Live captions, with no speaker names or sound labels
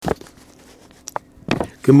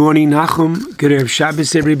Good morning, Nachum. Good Erev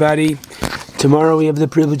Shabbos, everybody. Tomorrow we have the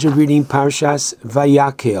privilege of reading Parshas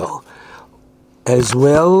Vayakhel. As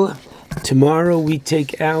well, tomorrow we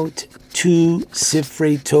take out 2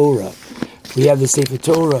 Sifrei Torah. We have the Sefer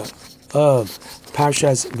Torah of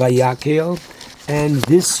Parshas Vayakhel, and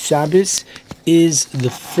this Shabbos is the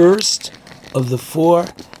first of the 4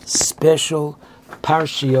 special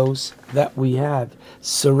parshios that we have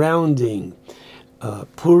surrounding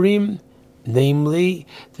Purim. Namely,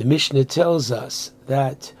 the Mishnah tells us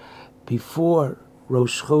that before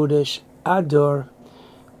Rosh Chodesh Adar,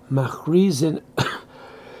 Machrizin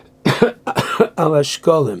al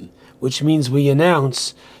Ashkolim, which means we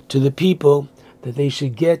announce to the people that they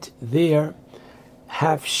should get their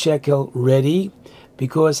half shekel ready,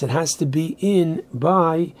 because it has to be in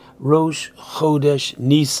by Rosh Chodesh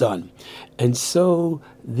Nisan. And so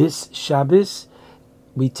this Shabbos,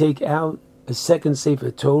 we take out a second Sefer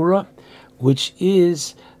Torah, which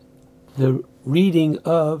is the reading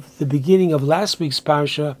of the beginning of last week's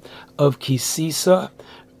parsha of Kisisa,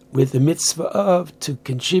 with the mitzvah of to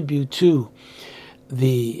contribute to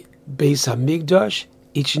the Beis Hamikdash,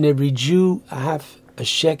 each and every Jew half a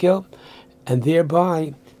shekel, and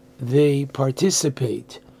thereby they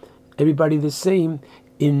participate, everybody the same,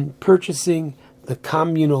 in purchasing the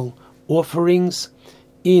communal offerings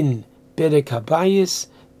in Bedek Habayis,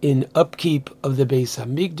 in upkeep of the Beis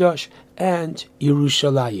Hamikdash and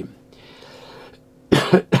Yerushalayim.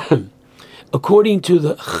 According to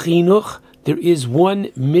the Chinuch, there is one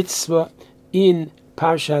mitzvah in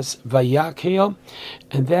Parshas Vayakhel,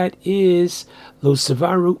 and that is Lo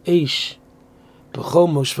Sevaru Eish B'chol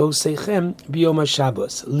Moshvo Seichem B'yom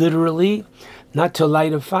HaShabbos. Literally, not to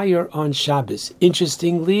light a fire on Shabbos.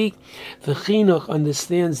 Interestingly, the Chinuch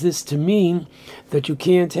understands this to mean that you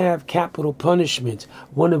can't have capital punishment,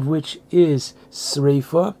 one of which is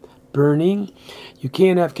Sreifa, burning. You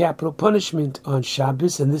can't have capital punishment on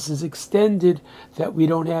Shabbos, and this is extended that we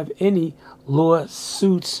don't have any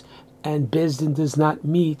lawsuits, and Beis Din does not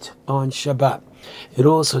meet on Shabbat. It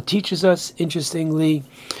also teaches us, interestingly,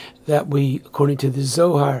 that we, according to the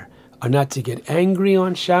Zohar, are not to get angry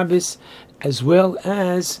on Shabbos, as well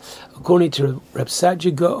as, according to Reb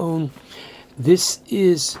Saadia Gaon, this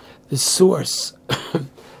is the source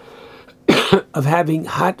of having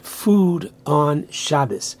hot food on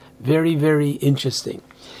Shabbos. Very, very interesting.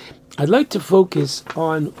 I'd like to focus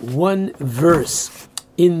on one verse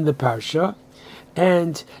in the Parsha,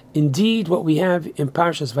 and indeed what we have in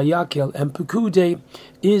Parshas Vayakhel and Pekudei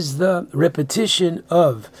is the repetition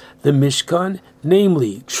of the Mishkan,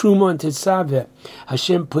 namely Truma and Tetzaveh.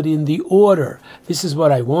 Hashem put in the order, this is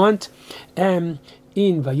what I want, and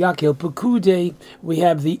in Vayakhel Pekudei we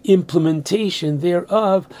have the implementation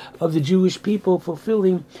thereof of the Jewish people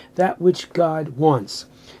fulfilling that which God wants.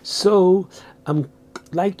 So I'd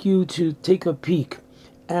like you to take a peek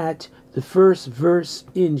at the first verse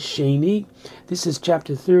in Sheni. This is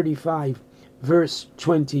chapter 35, verse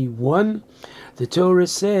 21. The Torah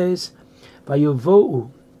says, Vayovo'u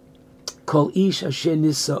kol ish asher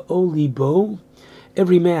nisa'o libo,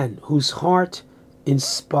 every man whose heart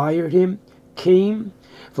inspired him came,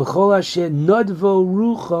 v'chol asher nadvo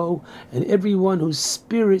rucho, and everyone whose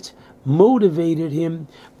spirit motivated him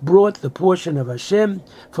brought the portion of Hashem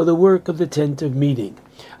for the work of the tent of meeting.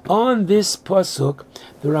 On this pasuk,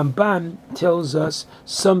 the Ramban tells us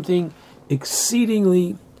something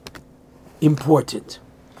exceedingly important.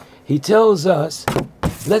 He tells us,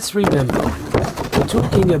 let's remember, we're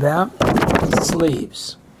talking about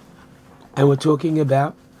slaves, and we're talking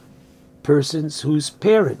about persons whose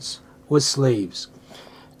parents were slaves.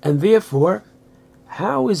 And therefore,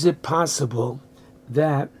 how is it possible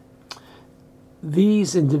that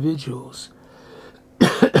these individuals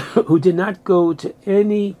who did not go to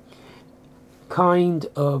any kind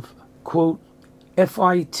of, quote,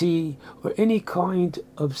 FIT or any kind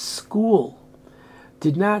of school,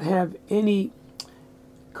 did not have any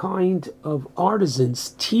kind of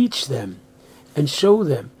artisans teach them and show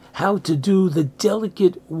them how to do the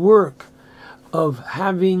delicate work of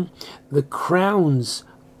having the crowns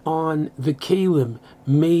on the kalim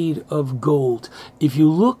made of gold. If you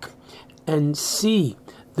look and see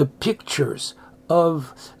the pictures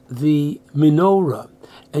of the menorah,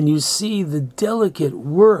 and you see the delicate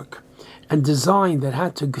work and design that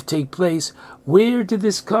had to take place, where did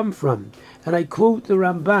this come from? And I quote the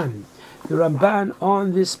Ramban. The Ramban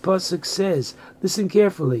on this pasuk says, listen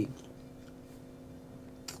carefully,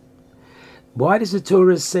 why does the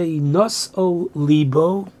Torah say Nos'o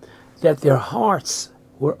libo, that their hearts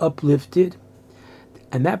were uplifted,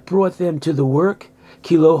 and that brought them to the work?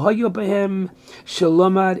 Kilo hayo behem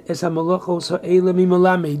shalomad es hamalachos ha'ela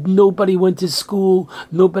mimalamed. Nobody went to school.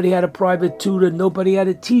 Nobody had a private tutor. Nobody had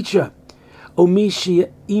a teacher.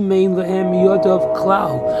 Omishi imein lehem yodov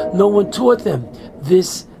klal. No one taught them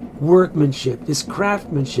this workmanship, this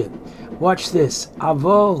craftsmanship. Watch this.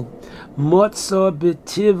 Avol motza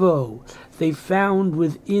betivo. They found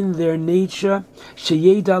within their nature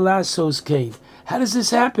sheyedalasos cave. How does this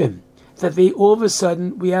happen? That they all of a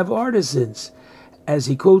sudden we have artisans, as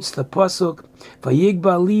he quotes the pasuk,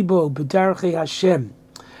 "Vayigba libo b'darchei Hashem."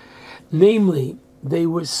 Namely, they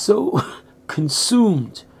were so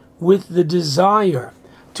consumed with the desire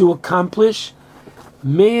to accomplish.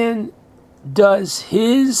 Man does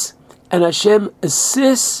his, and Hashem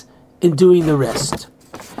assists in doing the rest.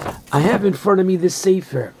 I have in front of me this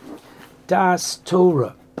sefer, Das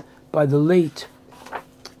Torah, by the late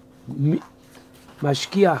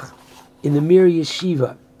Mashgiach in the Mir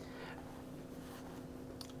Yeshiva,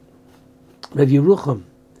 Rav Yerucham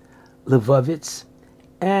Levovitz,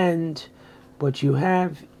 and what you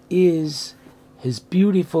have is his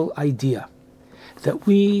beautiful idea that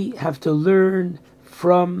we have to learn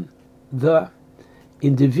from the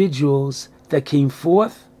individuals that came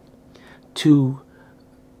forth to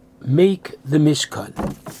make the Mishkan.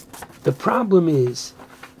 The problem is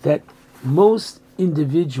that most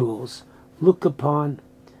individuals look upon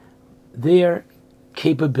their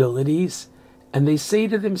capabilities and they say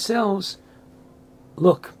to themselves,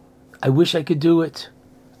 look, I wish I could do it.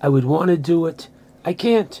 I would want to do it. I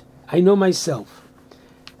can't. I know myself.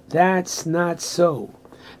 That's not so.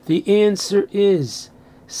 The answer is,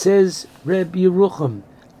 says Reb Yerucham,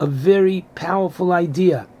 a very powerful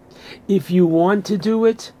idea. If you want to do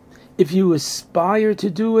it, if you aspire to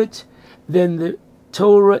do it, then the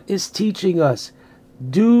Torah is teaching us,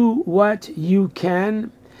 do what you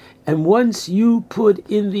can, and once you put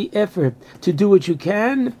in the effort to do what you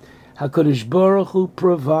can, HaKadosh Baruch Hu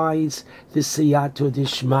provides the Siyato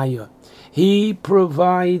Dishmaya. He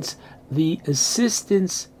provides the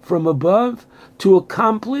assistance from above to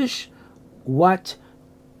accomplish what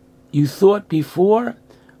you thought before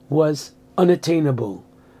was unattainable,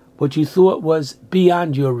 what you thought was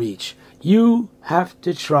beyond your reach. You have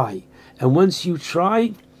to try. And once you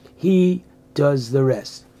try, He does the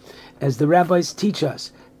rest. As the rabbis teach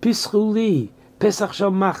us, Pischuli, Pesach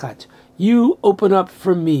Shamachat, you open up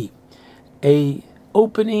for me a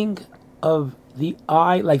opening of the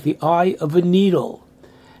eye, like the eye of a needle.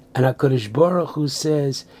 And HaKadosh Baruch Hu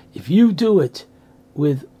says, if you do it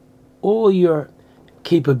with all your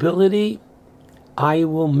capability, I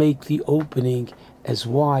will make the opening as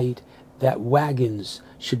wide that wagons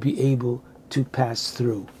should be able to pass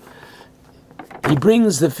through. He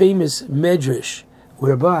brings the famous Medrash,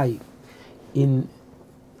 whereby in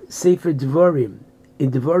Sefer Devarim,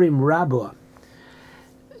 in Devarim Rabbah,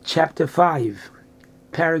 chapter 5,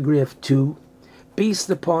 paragraph 2, based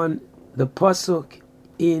upon the pasuk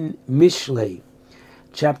in Mishlei,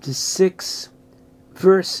 chapter 6,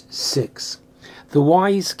 verse 6. The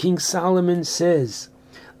wise King Solomon says,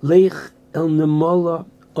 Lech el nemola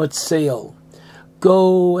otseil,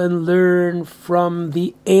 go and learn from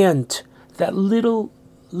the ant, that little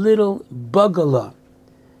bugala.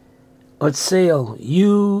 Otseil,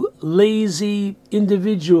 you lazy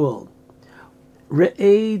individual.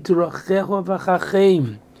 Re'ei drachecho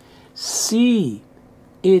v'chachem, see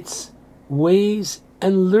its ways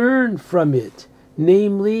and learn from it.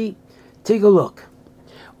 Namely, take a look.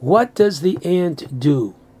 What does the ant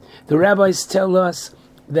do? The rabbis tell us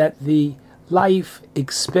that the life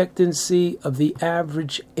expectancy of the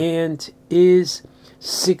average ant is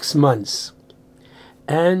 6 months.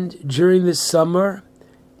 And during the summer,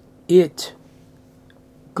 it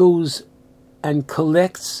goes and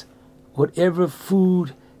collects whatever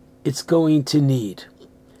food it's going to need.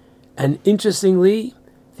 And interestingly,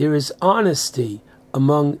 there is honesty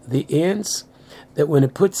among the ants that when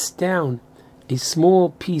it puts down a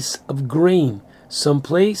small piece of grain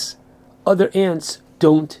someplace, other ants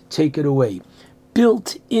don't take it away.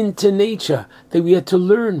 Built into nature that we had to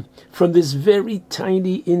learn from this very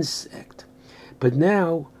tiny insect. But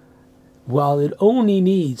now, while it only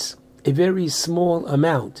needs a very small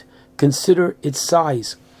amount, consider its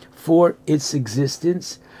size for its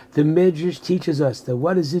existence, the Medrash teaches us that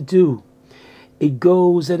what does it do? It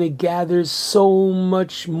goes and it gathers so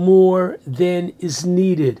much more than is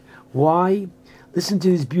needed. Why? Listen to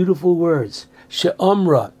these beautiful words.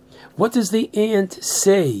 She'amra. What does the ant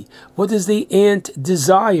say? What does the ant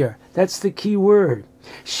desire? That's the key word.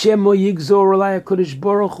 Shemo yigzor alai HaKadosh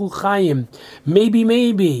Baruch Hu chayim.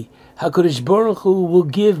 Maybe HaKadosh Baruch Hu will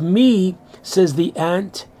give me, says the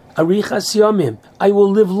ant, arichas yamim. I will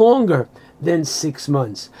live longer. than 6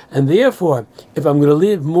 months. And therefore, if I'm going to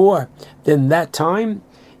live more than that time,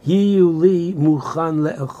 Yiyu li muchan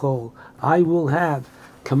le'echol, I will have,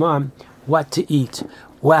 come on, what to eat.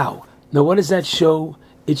 Wow. Now what does that show?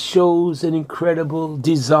 It shows an incredible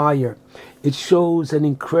desire. It shows an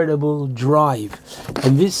incredible drive.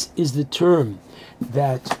 And this is the term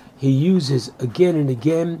that he uses again and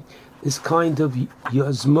again, this kind of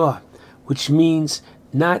yozma, which means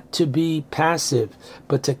not to be passive,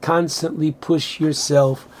 but to constantly push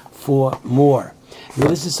yourself for more. Now,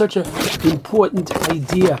 this is such an important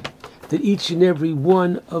idea that each and every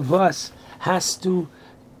one of us has to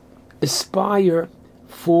aspire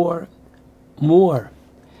for more.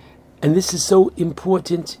 And this is so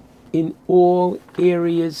important in all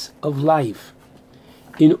areas of life,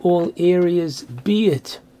 in all areas, be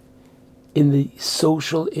it in the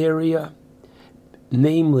social area,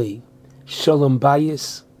 namely Shalom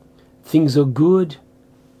Bayis, things are good,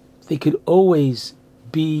 they could always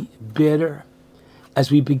be better. As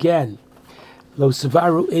we began, Lo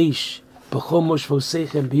Savaru Eish, B'chomosh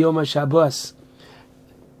Vosechem B'yom HaShabbos,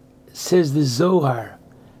 says the Zohar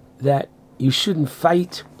that you shouldn't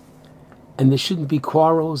fight and there shouldn't be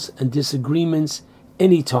quarrels and disagreements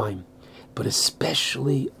anytime, but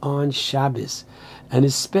especially on Shabbos, and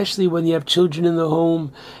especially when you have children in the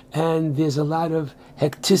home and there's a lot of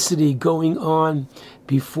hecticity going on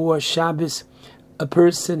before Shabbos. A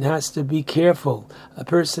person has to be careful. A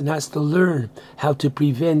person has to learn how to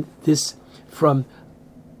prevent this from,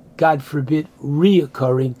 God forbid,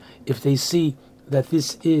 reoccurring if they see that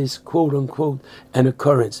this is, quote unquote, an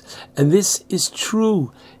occurrence. And this is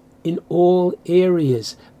true in all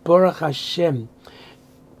areas. Baruch Hashem.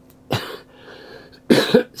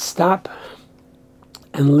 Stop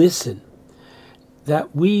and listen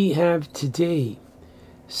that we have today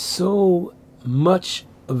so much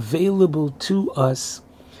available to us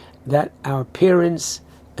that our parents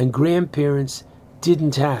and grandparents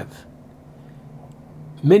didn't have.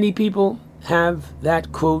 Many people have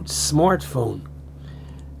that, quote, smartphone.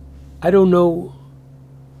 I don't know,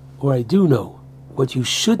 or I do know, what you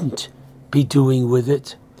shouldn't be doing with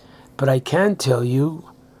it, but I can tell you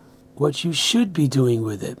what you should be doing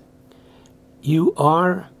with it. You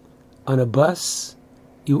are on a bus,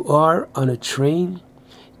 you are on a train,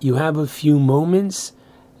 you have a few moments,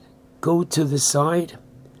 go to the side,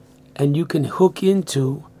 and you can hook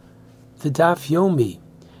into the Daf Yomi.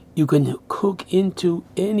 You can hook into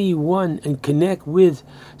anyone and connect with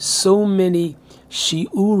so many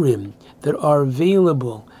shiurim that are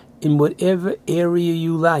available in whatever area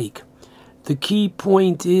you like. The key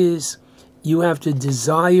point is you have to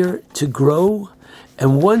desire to grow,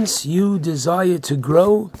 and once you desire to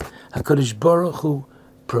grow, HaKadosh Baruch Hu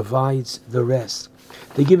provides the rest.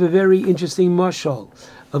 They give a very interesting mashal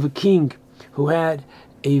of a king who had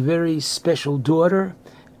a very special daughter,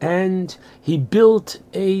 and he built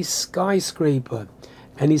a skyscraper.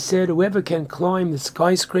 And he said, whoever can climb the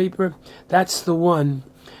skyscraper, that's the one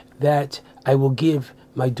that I will give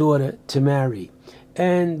my daughter to marry.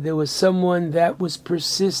 And there was someone that was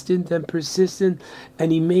persistent,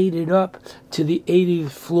 and he made it up to the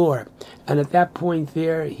 80th floor. And at that point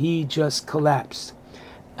there, he just collapsed.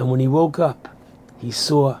 And when he woke up, he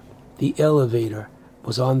saw the elevator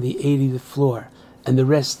was on the 80th floor. And the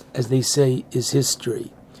rest, as they say, is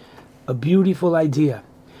history. A beautiful idea.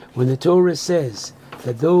 When the Torah says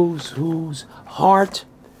that those whose heart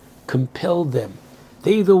compelled them,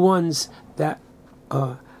 they the ones that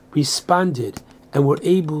responded and were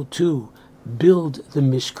able to build the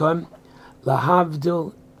Mishkan,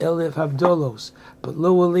 lahavdil elef havdolos, but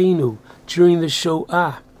lo aleinu, during the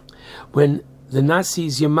Shoah, when the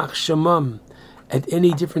Nazis, Yamach Shamam, at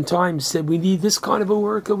any different time said, we need this kind of a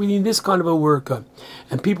worker, we need this kind of a worker.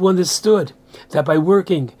 And people understood that by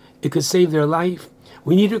working, it could save their life.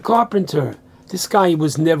 We need a carpenter. This guy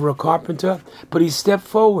was never a carpenter, but he stepped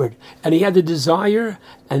forward, and he had the desire,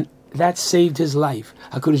 and that saved his life.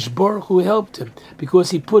 HaKadosh Baruch Hu helped him,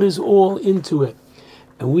 because he put his all into it.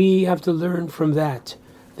 And we have to learn from that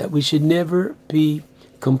we should never be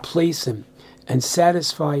complacent and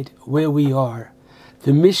satisfied where we are.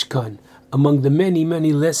 The Mishkan, among the many,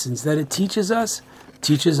 many lessons that it teaches us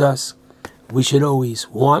we should always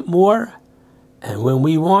want more, and when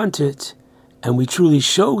we want it, and we truly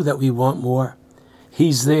show that we want more,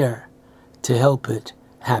 He's there to help it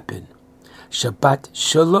happen. Shabbat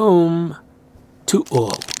Shalom to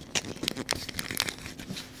all.